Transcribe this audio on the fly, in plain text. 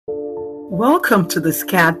Welcome to the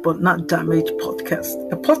Scared But Not Damaged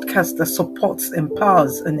podcast, a podcast that supports,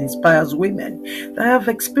 empowers, and inspires women that have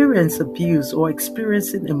experienced abuse or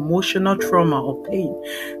experiencing emotional trauma or pain.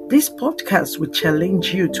 This podcast will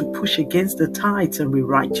challenge you to push against the tides and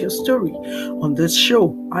rewrite your story. On this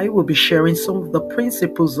show, I will be sharing some of the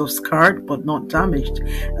principles of Scared But Not Damaged,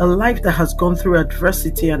 a life that has gone through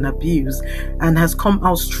adversity and abuse and has come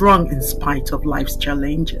out strong in spite of life's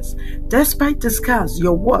challenges. Despite the scars,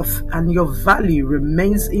 your worth and your value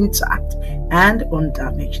remains intact and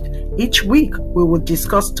undamaged. Each week, we will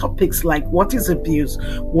discuss topics like what is abuse,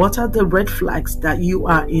 what are the red flags that you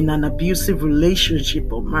are in an abusive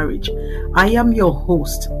relationship or marriage. I am your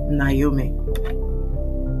host, Naomi.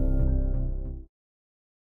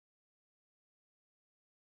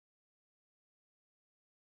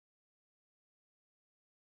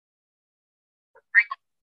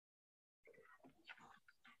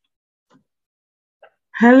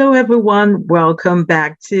 Hello, everyone. Welcome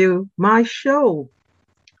back to my show,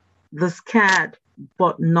 the Scared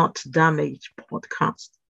But Not Damaged podcast.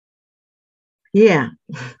 Yeah,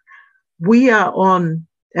 we are on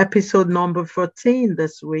episode number 14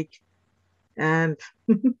 this week, and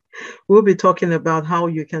we'll be talking about how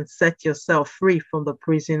you can set yourself free from the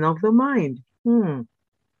prison of the mind.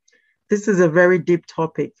 This is a very deep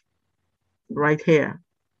topic right here.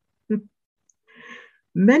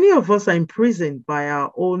 Many of us are imprisoned by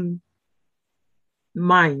our own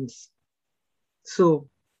minds. So,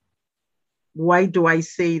 why do I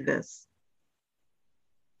say this?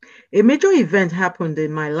 A major event happened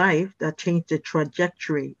in my life that changed the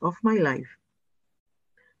trajectory of my life.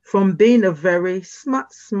 From being a very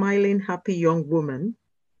smart, smiling, happy young woman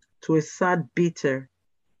to a sad, bitter,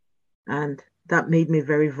 and that made me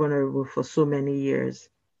very vulnerable for so many years.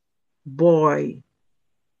 Boy,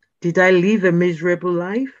 did I live a miserable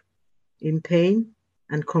life in pain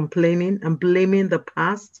and complaining and blaming the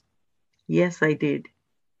past? Yes, I did.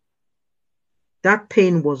 That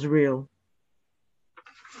pain was real.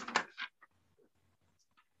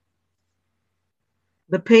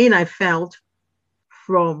 The pain I felt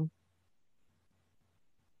from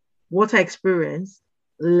what I experienced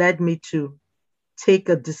led me to take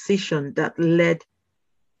a decision that led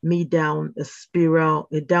me down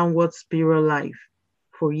a downward spiral life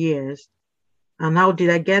for years. And how did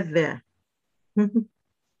I get there?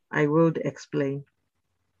 I will explain.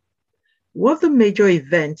 What the major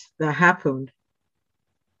event that happened?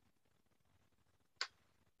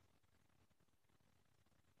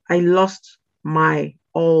 I lost my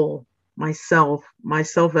all, myself, my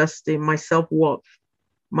self-esteem, my self-worth,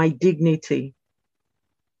 my dignity,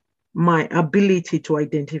 my ability to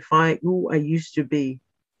identify who I used to be.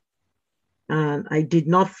 And I did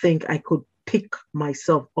not think I could pick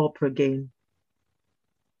myself up again.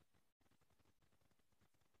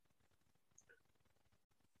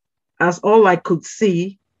 As all I could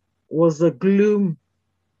see was the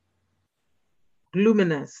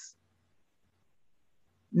gloominess,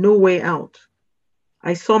 no way out.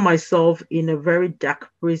 I saw myself in a very dark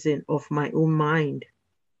prison of my own mind.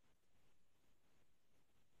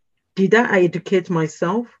 Did I educate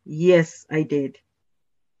myself? Yes, I did.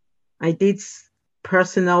 I did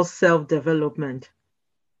personal self-development.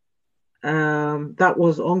 That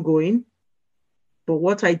was ongoing. But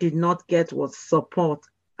what I did not get was support,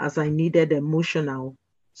 as I needed emotional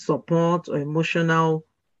support or emotional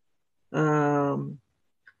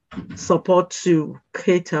support to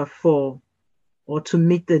cater for or to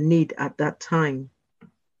meet the need at that time.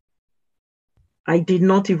 I did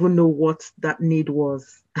not even know what that need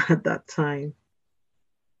was at that time.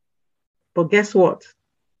 But guess what?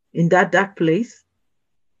 In that dark place,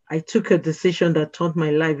 I took a decision that turned my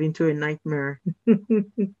life into a nightmare.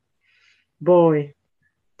 Boy,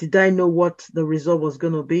 did I know what the result was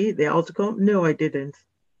going to be, the outcome? No, I didn't.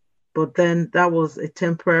 But then that was a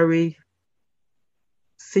temporary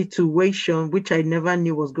situation which I never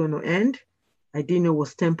knew was going to end. I didn't know it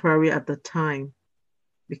was temporary at the time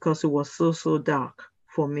because it was so dark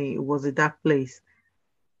for me. It was a dark place.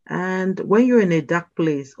 And when you're in a dark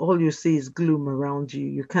place, all you see is gloom around you.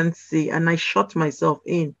 You can't see. And I shut myself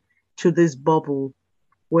in to this bubble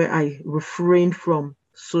where I refrained from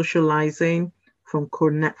socializing, from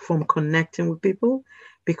connecting with people,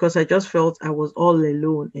 because I just felt I was all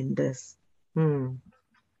alone in this.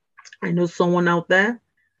 I know someone out there,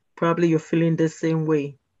 probably you're feeling the same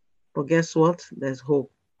way. But guess what? There's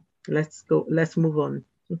hope. Let's go. Let's move on.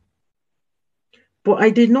 But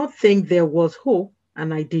I did not think there was hope,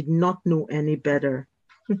 and I did not know any better.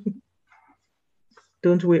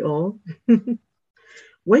 Don't we all?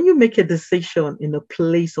 When you make a decision in a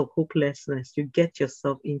place of hopelessness, you get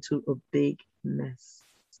yourself into a big mess.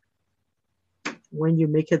 When you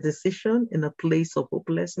make a decision in a place of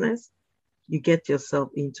hopelessness, you get yourself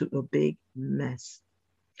into a big mess.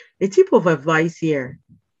 A tip of advice here: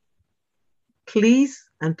 please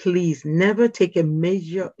and please never take a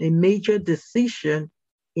major decision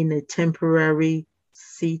in a temporary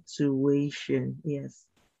situation. Yes.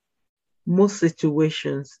 Most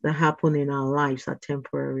situations that happen in our lives are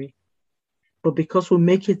temporary. But because we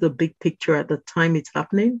make it the big picture at the time it's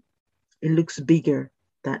happening, it looks bigger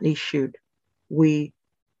than it should. We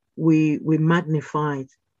magnify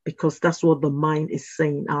it because that's what the mind is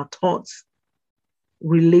saying. Our thoughts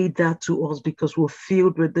relate that to us because we're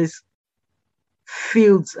filled with this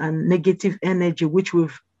fields and negative energy which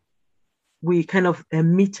we kind of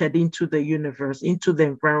emitted into the universe, into the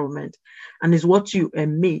environment. And is what you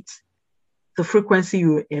emit, the frequency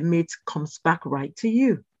you emit comes back right to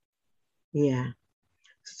you. Yeah.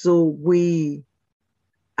 So we,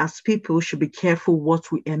 as people, should be careful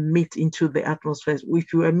what we emit into the atmosphere.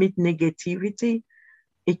 If you emit negativity,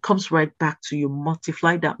 it comes right back to you,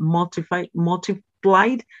 multiplied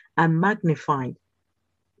and magnified.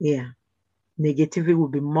 Yeah. Negativity will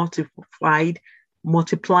be multiplied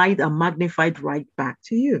and magnified right back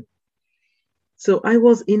to you. So I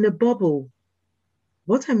was in a bubble.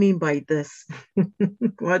 What I mean by this,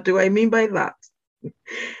 what do I mean by that?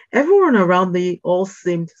 Everyone around me all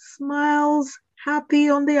seemed smiles, happy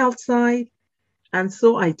on the outside. And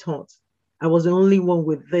so I thought I was the only one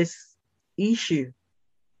with this issue.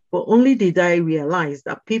 But only did I realize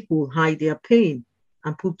that people hide their pain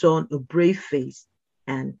and put on a brave face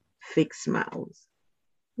and fake smiles.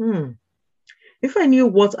 If I knew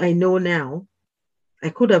what I know now, I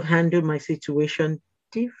could have handled my situation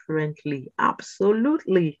differently.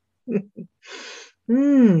 Absolutely.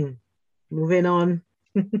 Moving on.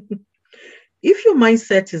 If your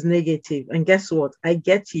mindset is negative, and guess what? I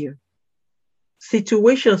get you.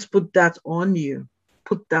 Situations put that on you,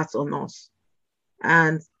 put that on us.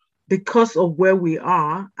 And because of where we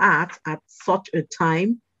are at such a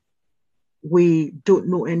time, we don't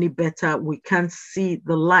know any better. We can't see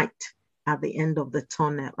the light at the end of the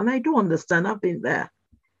tunnel. And I do understand. I've been there.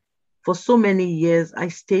 For so many years, I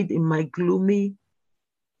stayed in my gloomy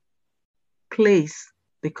place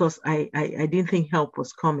because I didn't think help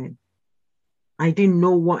was coming. I didn't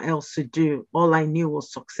know what else to do. All I knew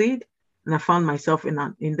was succeed. And I found myself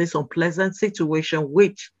in this unpleasant situation,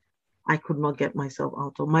 which I could not get myself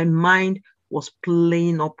out of. My mind was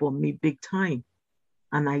playing up on me big time.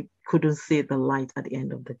 And I couldn't see the light at the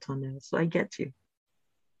end of the tunnel. So I get you.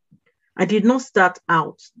 I did not start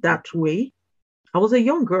out that way. I was a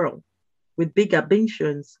young girl with big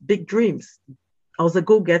ambitions, big dreams. I was a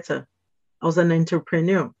go-getter. I was an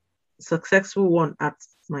entrepreneur, a successful one at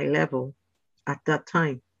my level at that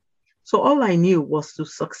time. So all I knew was to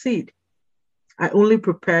succeed. I only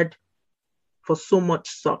prepared for so much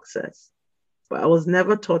success, but I was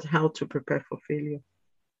never taught how to prepare for failure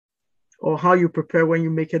or how you prepare when you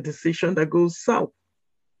make a decision that goes south,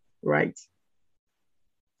 right?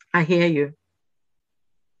 I hear you.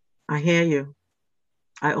 I hear you.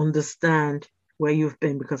 I understand where you've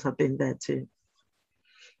been because I've been there too.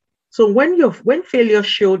 So when failure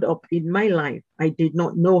showed up in my life, I did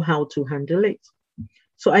not know how to handle it.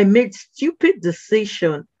 So I made stupid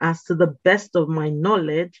decisions as to the best of my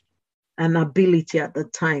knowledge and ability at the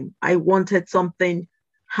time. I wanted something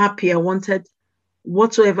happy. I wanted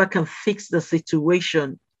whatsoever can fix the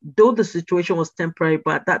situation. Though the situation was temporary,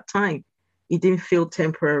 but at that time, it didn't feel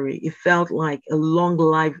temporary. It felt like a long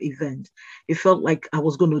life event. It felt like I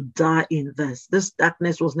was going to die in this. This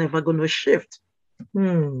darkness was never going to shift.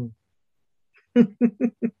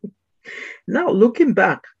 Now, looking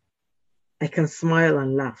back, I can smile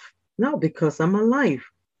and laugh. Now, because I'm alive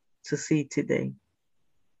to see today.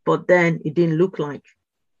 But then it didn't look like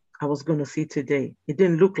I was going to see today. It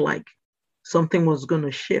didn't look like something was going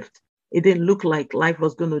to shift. It didn't look like life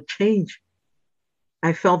was going to change.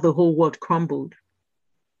 I felt the whole world crumbled.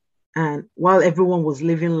 And while everyone was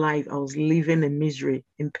living life, I was living in misery,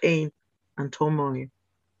 in pain and turmoil.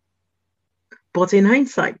 But in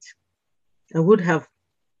hindsight, it would have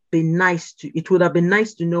been nice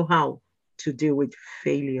to know how to deal with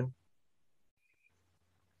failure.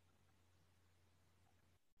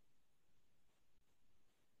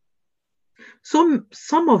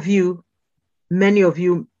 Some of you, many of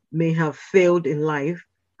you may have failed in life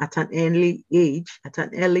at an early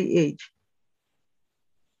age.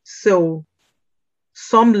 So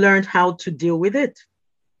some learned how to deal with it.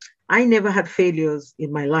 I never had failures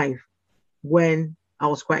in my life when I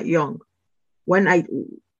was quite young. When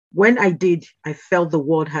I did, I felt the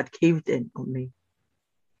world had caved in on me.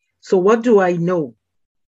 So what do I know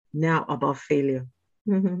now about failure?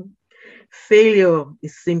 Failure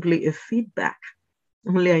is simply a feedback.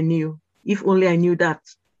 Only I knew. If only I knew that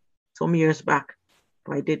some years back,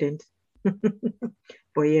 but I didn't.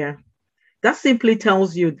 But yeah, that simply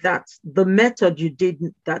tells you that the method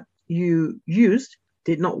that you used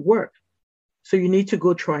did not work. So you need to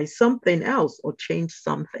go try something else or change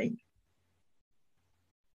something.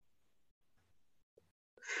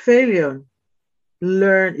 Failure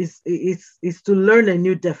is to learn a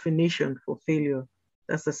new definition for failure.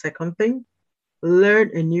 That's the second thing.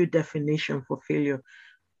 Learn a new definition for failure.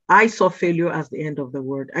 I saw failure as the end of the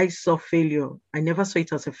world. I saw failure. I never saw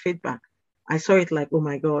it as a feedback. I saw it like, oh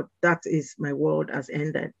my God, that is my world has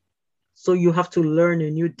ended. So you have to learn a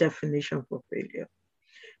new definition for failure.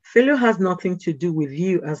 Failure has nothing to do with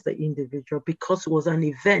you as the individual because it was an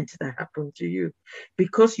event that happened to you.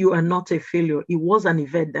 Because you are not a failure, it was an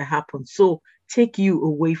event that happened. So take you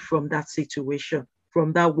away from that situation,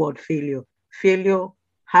 from that word failure. Failure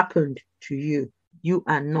happened to you. You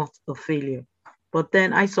are not a failure. But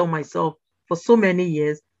then I saw myself for so many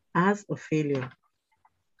years as a failure.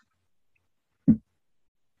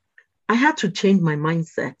 I had to change my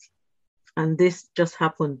mindset. And this just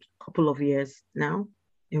happened a couple of years now,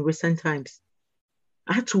 in recent times.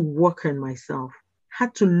 I had to work on myself. I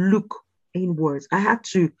had to look inwards. I had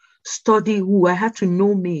to study who. I had to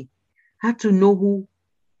know me. I had to know who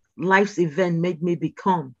life's event made me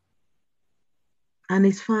become. And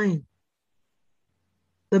it's fine.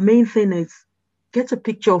 The main thing is get a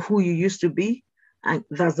picture of who you used to be. And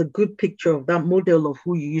that's a good picture of that model of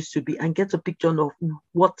who you used to be. And get a picture of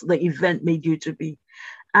what the event made you to be.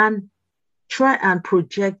 And try and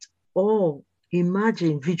project or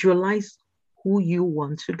imagine, visualize who you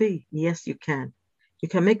want to be. Yes, you can. You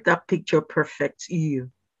can make that picture perfect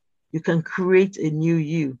you. You can create a new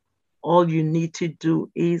you. All you need to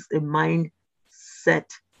do is a mindset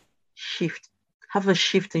shift. Have a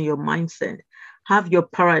shift in your mindset. Have your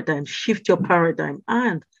paradigm, shift your paradigm,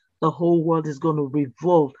 and the whole world is going to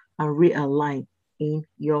revolve and realign in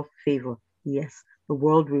your favor. Yes, the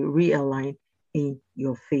world will realign in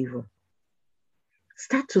your favor.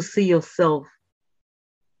 Start to see yourself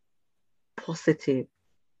positive.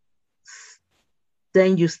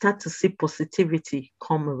 Then you start to see positivity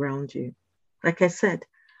come around you. Like I said,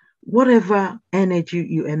 whatever energy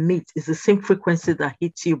you emit is the same frequency that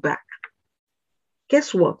hits you back.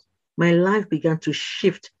 Guess what? My life began to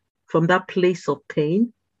shift from that place of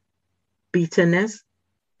pain, bitterness,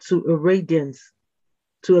 to a radiance,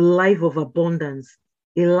 to a life of abundance,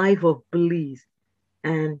 a life of bliss.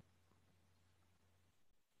 And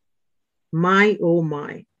my, oh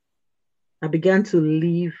my, I began to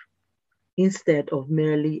live instead of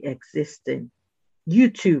merely existing. You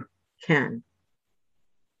too can.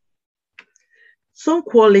 Some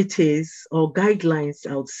qualities or guidelines,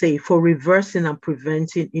 I would say, for reversing and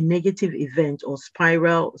preventing a negative event or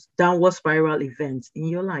downward spiral events in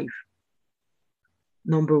your life.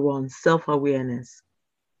 Number one, self-awareness.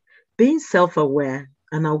 Being self-aware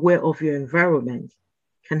and aware of your environment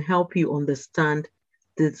can help you understand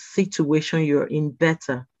the situation you're in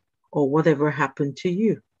better or whatever happened to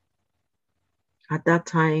you. At that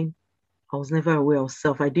time, I was never aware of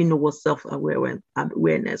self. I didn't know what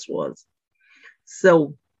self-awareness was.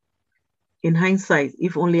 So in hindsight,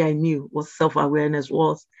 if only I knew what self-awareness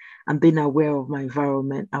was and being aware of my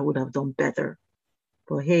environment, I would have done better.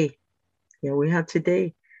 But hey, here we are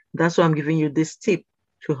today. That's why I'm giving you this tip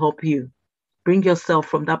to help you bring yourself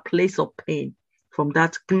from that place of pain, from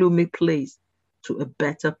that gloomy place to a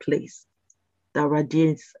better place that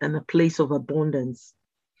radiates and a place of abundance.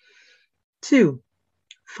 2,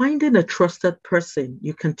 finding a trusted person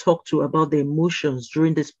you can talk to about the emotions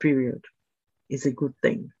during this period is a good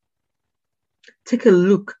thing. Take a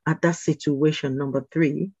look at that situation, number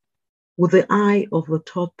 3, with the eye of the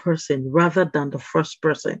third person rather than the first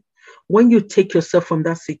person. When you take yourself from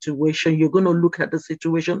that situation, you're going to look at the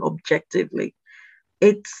situation objectively.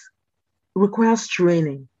 It requires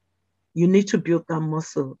training. You need to build that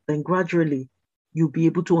muscle. Then gradually, you'll be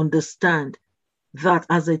able to understand that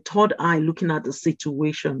as a third eye looking at the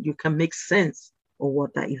situation, you can make sense of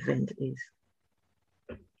what that event is.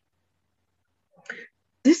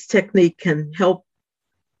 This technique can help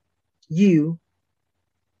you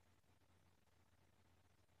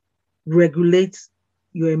regulate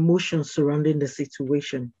your emotions surrounding the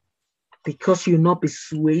situation because you'll not be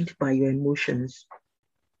swayed by your emotions.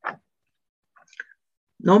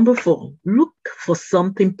 Number 4, look for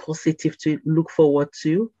something positive to look forward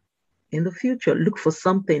to in the future. Look for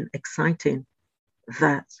something exciting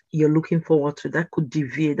that you're looking forward to that could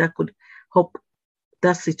deviate, that could help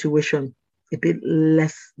that situation a bit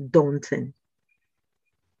less daunting.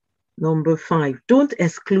 Number 5, don't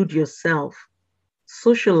exclude yourself.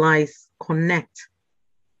 Socialize, connect.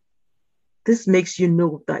 This makes you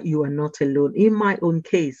know that you are not alone. In my own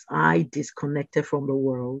case, I disconnected from the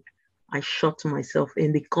world. I shut myself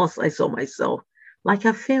in because I saw myself like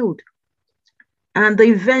I failed. And the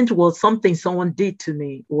event was something someone did to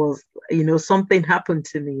me, was, something happened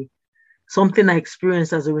to me, something I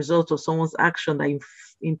experienced as a result of someone's action that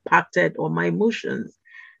impacted on my emotions.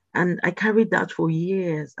 And I carried that for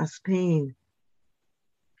years as pain.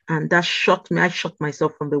 And that shut me. I shut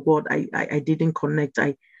myself from the world. I didn't connect.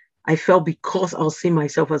 I felt because I was seeing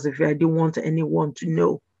myself as if I didn't want anyone to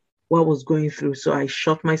know what I was going through. So I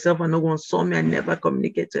shut myself and no one saw me. I never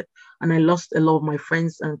communicated. And I lost a lot of my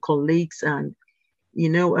friends and colleagues and,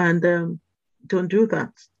 don't do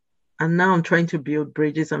that. And now I'm trying to build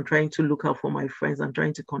bridges. I'm trying to look out for my friends. I'm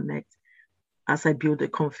trying to connect as I build the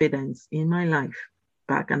confidence in my life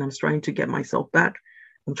back. And I'm trying to get myself back.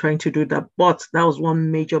 I'm trying to do that. But that was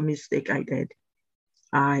one major mistake I did.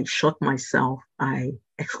 I shut myself. I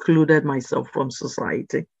excluded myself from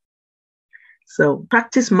society. So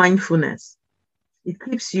practice mindfulness. It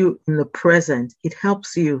keeps you in the present. It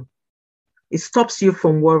helps you. It stops you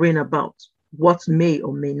from worrying about what may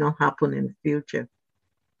or may not happen in the future.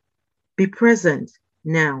 Be present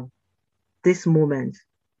now, this moment.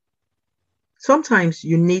 Sometimes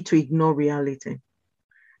you need to ignore reality.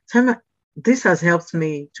 This has helped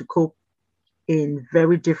me to cope in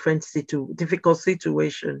very difficult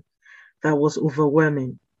situation that was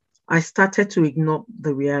overwhelming. I started to ignore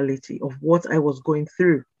the reality of what I was going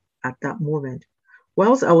through at that moment.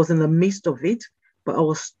 Whilst I was in the midst of it, but I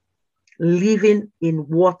was living in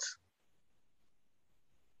what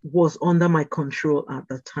was under my control at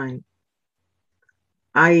the time.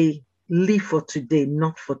 I live for today,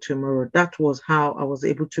 not for tomorrow. That was how I was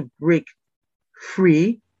able to break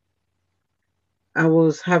free. I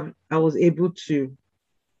was able to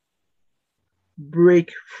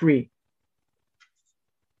break free.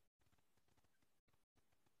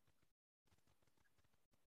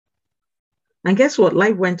 And guess what?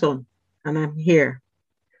 Life went on, and I'm here.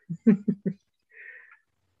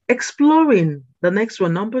 Exploring, the next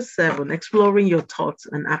one, number 7, exploring your thoughts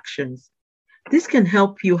and actions. This can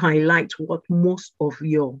help you highlight what most of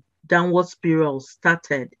your downward spiral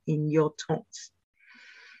started in your thoughts.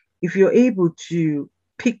 If you're able to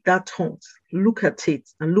pick that thought, look at it,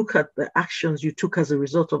 and look at the actions you took as a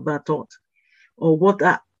result of that thought, or what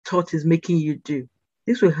that thought is making you do,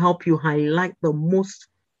 this will help you highlight the most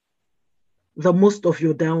of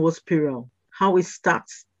your downward spiral, how it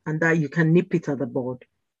starts, and that you can nip it at the bud.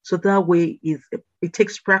 So that way it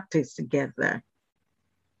takes practice to get there.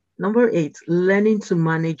 Number 8, learning to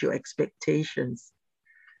manage your expectations.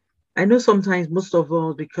 I know sometimes most of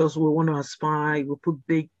us, because we want to aspire, we put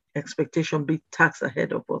big expectation, big tasks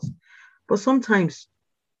ahead of us. But sometimes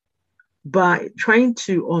by trying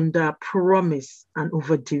to under promise and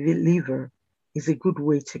over deliver is a good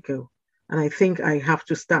way to go. And I think I have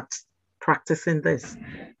to start practicing this,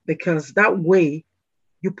 because that way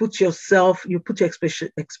you put your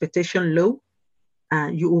expectation low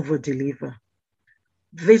and you over deliver.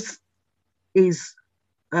 This is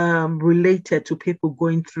related to people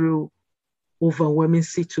going through overwhelming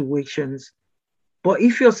situations. But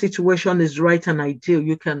if your situation is right and ideal,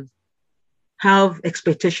 you can have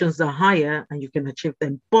expectations that are higher and you can achieve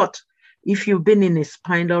them. But if you've been in a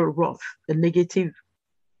spinal rut, a negative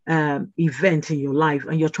event in your life,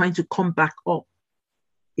 and you're trying to come back up,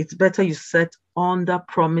 it's better you set under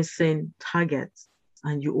promising targets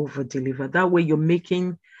and you over deliver. That way you're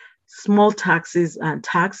making small tasks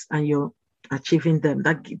and you're achieving them.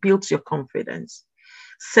 That builds your confidence.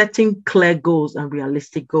 Setting clear goals and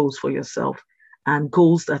realistic goals for yourself, and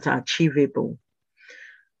goals that are achievable.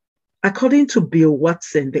 According to Bill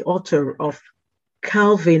Watson, the author of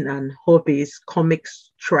Calvin and Hobbes comic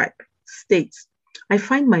strip, states, I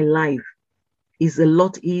find my life is a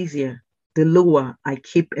lot easier the lower I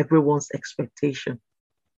keep everyone's expectation.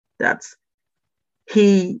 That's,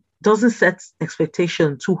 he doesn't set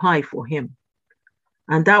expectation too high for him.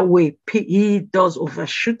 And that way he does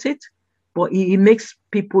overshoot it, but he makes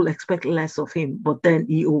people expect less of him, but then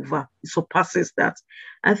he surpasses that.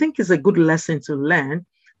 I think it's a good lesson to learn,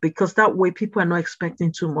 because that way people are not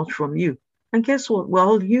expecting too much from you. And guess what? We're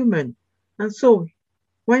all human. And so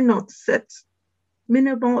why not set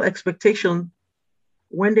minimal expectation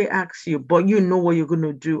when they ask you, but you know what you're going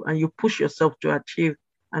to do and you push yourself to achieve,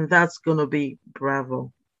 and that's going to be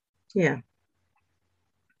bravo. Yeah.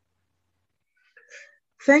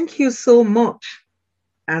 Thank you so much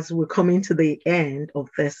as we're coming to the end of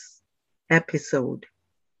this episode.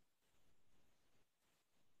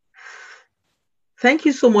 Thank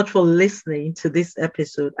you so much for listening to this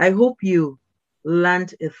episode. I hope you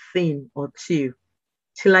learned a thing or two.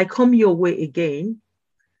 Till I come your way again,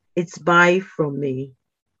 it's bye from me.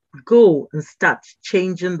 Go and start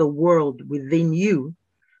changing the world within you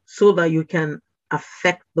so that you can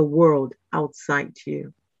affect the world outside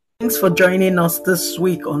you. Thanks for joining us this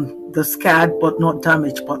week on the Scared But Not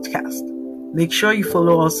Damaged podcast. Make sure you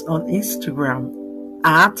follow us on Instagram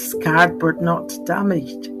at Scared But Not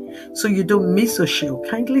Damaged so you don't miss a show.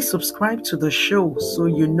 Kindly subscribe to the show so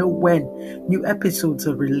you know when new episodes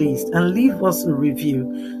are released, and leave us a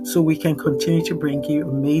review so we can continue to bring you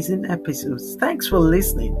amazing episodes. Thanks for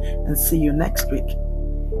listening and see you next week.